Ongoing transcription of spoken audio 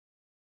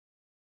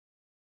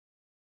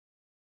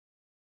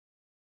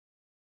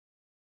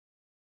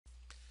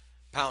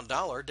Pound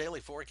dollar daily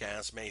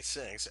forecast May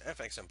 6,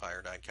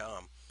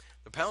 fxempire.com.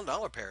 The pound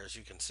dollar pair, as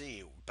you can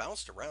see,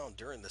 bounced around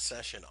during the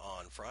session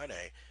on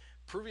Friday,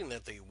 proving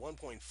that the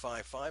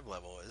 1.55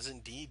 level is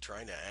indeed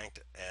trying to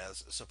act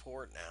as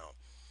support now.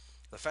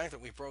 The fact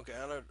that we broke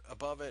out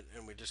above it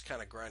and we just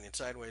kind of grinding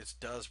sideways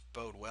does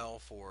bode well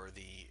for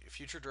the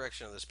future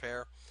direction of this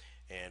pair.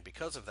 And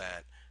because of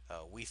that,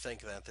 we think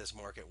that this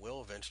market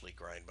will eventually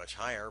grind much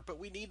higher, but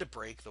we need to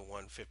break the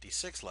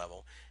 156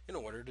 level in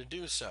order to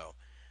do so.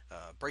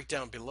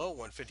 Breakdown below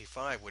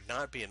 155 would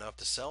not be enough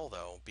to sell,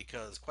 though,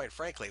 because quite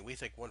frankly, we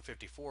think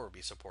 154 would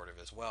be supportive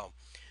as well.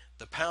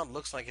 The pound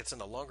looks like it's in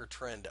a longer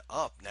trend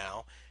up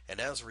now, and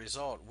as a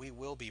result, we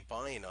will be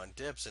buying on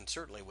dips and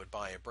certainly would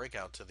buy a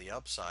breakout to the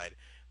upside.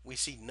 We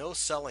see no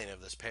selling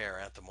of this pair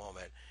at the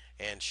moment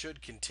and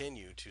should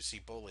continue to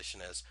see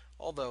bullishness,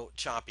 although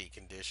choppy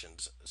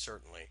conditions,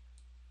 certainly.